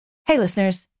Hey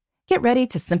listeners, get ready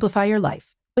to simplify your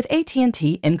life with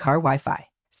AT&T in-car Wi-Fi.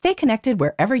 Stay connected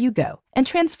wherever you go and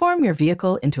transform your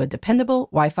vehicle into a dependable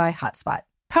Wi-Fi hotspot.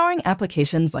 Powering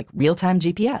applications like real-time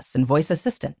GPS and voice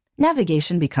assistant,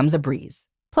 navigation becomes a breeze.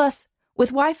 Plus,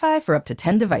 with Wi-Fi for up to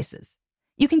 10 devices,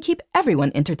 you can keep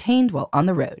everyone entertained while on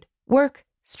the road, work,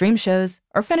 stream shows,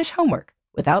 or finish homework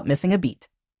without missing a beat.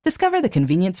 Discover the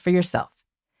convenience for yourself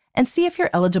and see if you're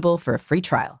eligible for a free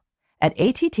trial at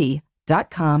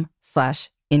att.com/in-car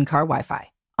Wi-Fi.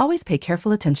 Always pay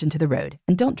careful attention to the road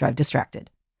and don't drive distracted.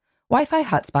 Wi-Fi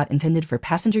hotspot intended for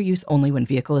passenger use only when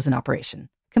vehicle is in operation.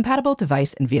 Compatible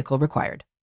device and vehicle required.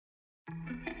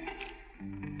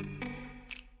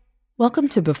 Welcome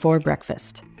to Before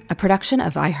Breakfast, a production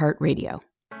of iHeartRadio.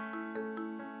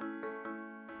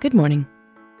 Good morning.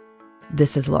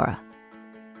 This is Laura.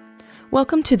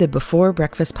 Welcome to the Before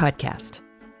Breakfast podcast.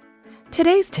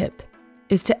 Today's tip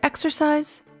is to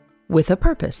exercise with a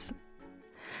purpose.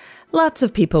 Lots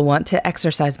of people want to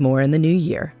exercise more in the new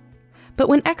year, but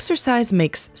when exercise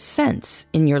makes sense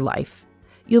in your life,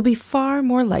 you'll be far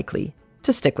more likely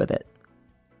to stick with it.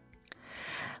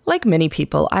 Like many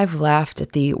people, I've laughed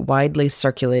at the widely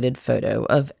circulated photo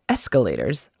of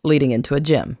escalators leading into a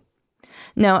gym.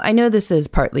 Now, I know this is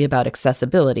partly about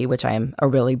accessibility, which I am a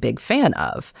really big fan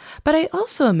of, but I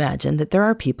also imagine that there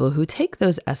are people who take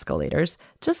those escalators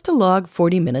just to log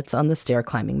 40 minutes on the stair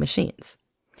climbing machines.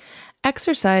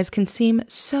 Exercise can seem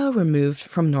so removed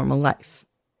from normal life.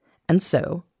 And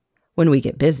so, when we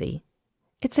get busy,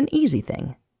 it's an easy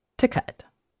thing to cut.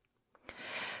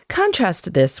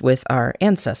 Contrast this with our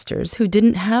ancestors who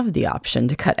didn't have the option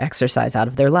to cut exercise out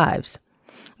of their lives.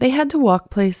 They had to walk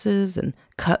places and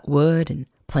cut wood and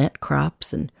plant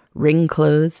crops and wring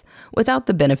clothes without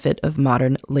the benefit of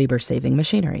modern labor-saving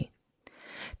machinery.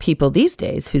 People these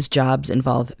days whose jobs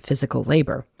involve physical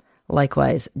labor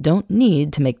likewise don't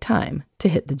need to make time to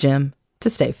hit the gym to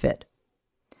stay fit.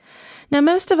 Now,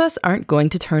 most of us aren't going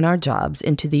to turn our jobs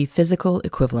into the physical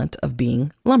equivalent of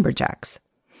being lumberjacks,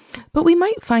 but we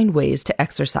might find ways to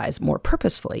exercise more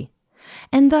purposefully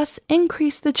and thus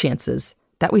increase the chances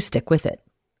that we stick with it.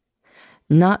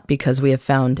 Not because we have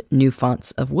found new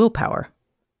fonts of willpower,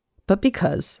 but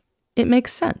because it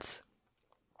makes sense.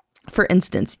 For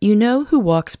instance, you know who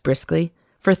walks briskly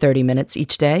for 30 minutes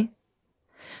each day?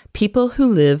 People who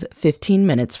live 15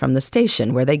 minutes from the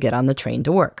station where they get on the train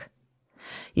to work.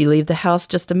 You leave the house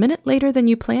just a minute later than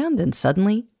you planned, and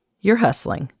suddenly you're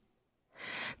hustling.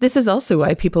 This is also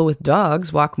why people with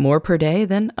dogs walk more per day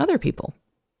than other people.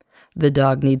 The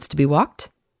dog needs to be walked,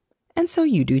 and so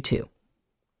you do too.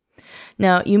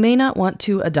 Now, you may not want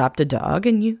to adopt a dog,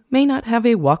 and you may not have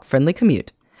a walk-friendly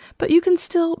commute, but you can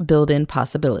still build in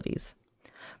possibilities.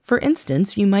 For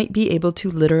instance, you might be able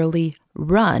to literally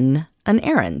run an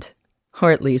errand,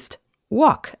 or at least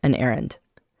walk an errand.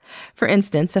 For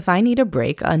instance, if I need a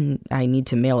break and I need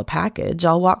to mail a package,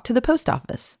 I'll walk to the post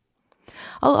office.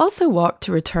 I'll also walk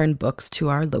to return books to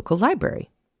our local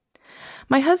library.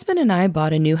 My husband and I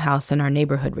bought a new house in our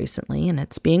neighborhood recently, and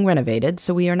it's being renovated,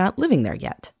 so we are not living there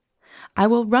yet. I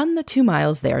will run the 2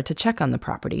 miles there to check on the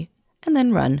property, and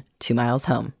then run 2 miles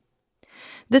home.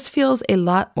 This feels a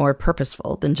lot more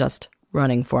purposeful than just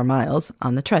running 4 miles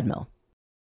on the treadmill.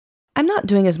 I'm not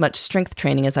doing as much strength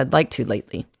training as I'd like to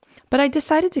lately, but I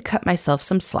decided to cut myself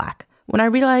some slack when I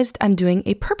realized I'm doing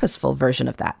a purposeful version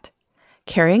of that,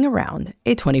 carrying around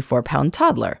a 24-pound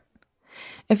toddler.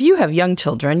 If you have young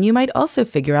children, you might also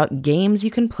figure out games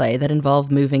you can play that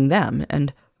involve moving them,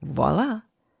 and voila,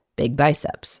 big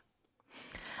biceps.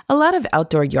 A lot of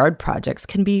outdoor yard projects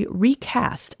can be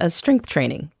recast as strength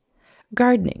training.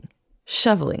 Gardening,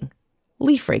 shoveling,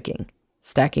 leaf raking,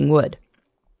 stacking wood.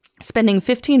 Spending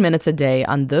 15 minutes a day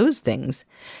on those things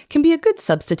can be a good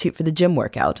substitute for the gym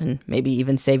workout and maybe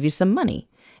even save you some money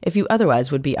if you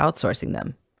otherwise would be outsourcing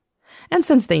them. And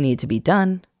since they need to be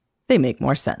done, they make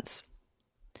more sense.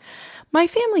 My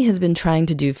family has been trying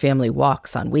to do family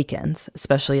walks on weekends,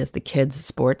 especially as the kids'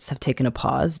 sports have taken a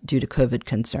pause due to COVID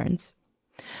concerns.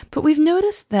 But we've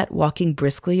noticed that walking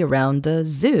briskly around a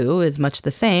zoo is much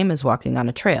the same as walking on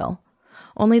a trail,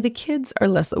 only the kids are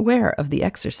less aware of the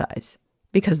exercise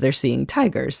because they're seeing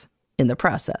tigers in the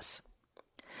process.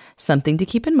 Something to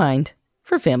keep in mind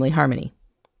for family harmony.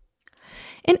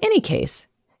 In any case,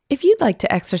 if you'd like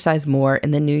to exercise more in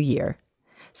the new year,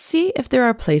 see if there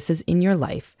are places in your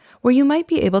life where you might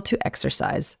be able to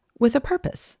exercise with a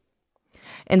purpose.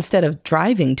 Instead of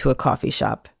driving to a coffee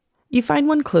shop, you find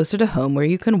one closer to home where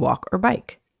you can walk or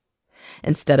bike.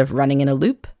 Instead of running in a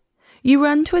loop, you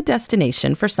run to a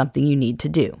destination for something you need to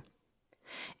do.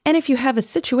 And if you have a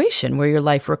situation where your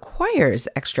life requires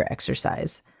extra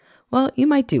exercise, well, you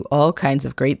might do all kinds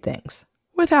of great things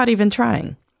without even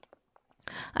trying.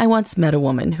 I once met a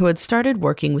woman who had started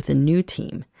working with a new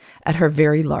team at her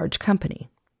very large company.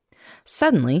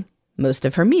 Suddenly, most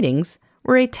of her meetings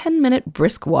were a 10-minute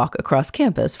brisk walk across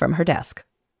campus from her desk.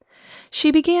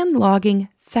 She began logging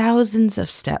thousands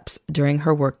of steps during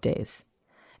her workdays.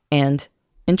 And,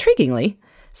 intriguingly,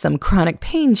 some chronic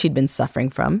pain she'd been suffering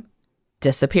from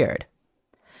disappeared.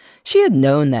 She had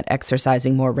known that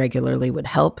exercising more regularly would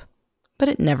help, but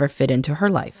it never fit into her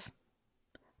life.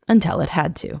 Until it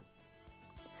had to.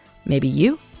 Maybe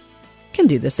you can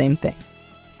do the same thing.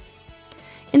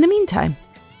 In the meantime,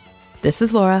 this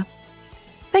is Laura.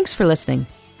 Thanks for listening.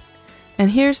 And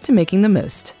here's to making the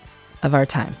most of our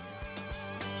time.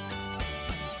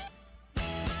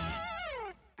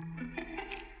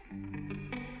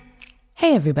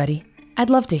 Hey everybody, I'd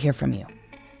love to hear from you.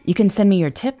 You can send me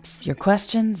your tips, your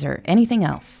questions, or anything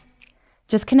else.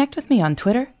 Just connect with me on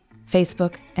Twitter,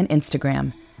 Facebook, and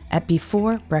Instagram at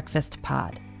Before Breakfast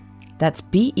Pod. That's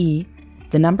BE,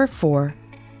 the number 4,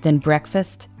 then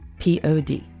breakfast,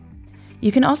 POD.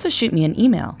 You can also shoot me an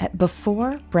email at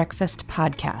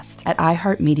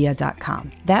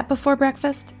beforebreakfastpodcast@iheartmedia.com. That Before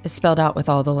Breakfast is spelled out with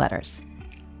all the letters.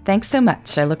 Thanks so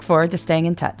much. I look forward to staying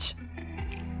in touch.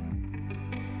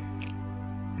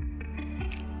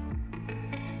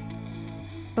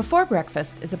 Before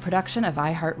Breakfast is a production of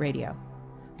iHeartRadio.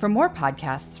 For more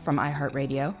podcasts from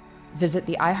iHeartRadio, visit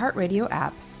the iHeartRadio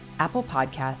app, Apple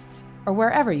Podcasts, or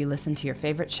wherever you listen to your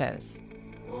favorite shows.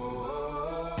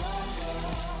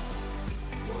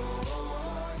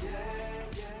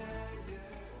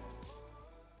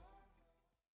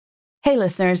 Hey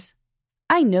listeners,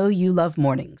 I know you love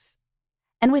mornings.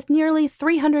 And with nearly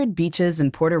 300 beaches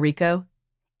in Puerto Rico,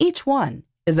 each one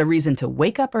is a reason to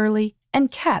wake up early and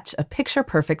catch a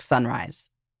picture-perfect sunrise.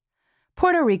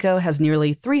 Puerto Rico has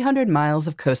nearly 300 miles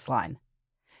of coastline,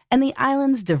 and the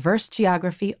island's diverse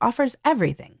geography offers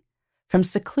everything from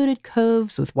secluded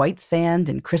coves with white sand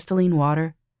and crystalline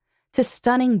water to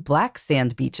stunning black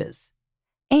sand beaches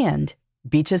and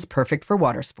beaches perfect for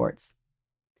water sports.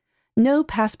 No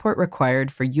passport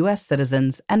required for U.S.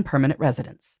 citizens and permanent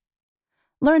residents.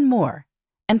 Learn more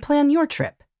and plan your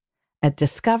trip at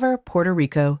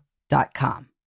discoverpuertorico.com.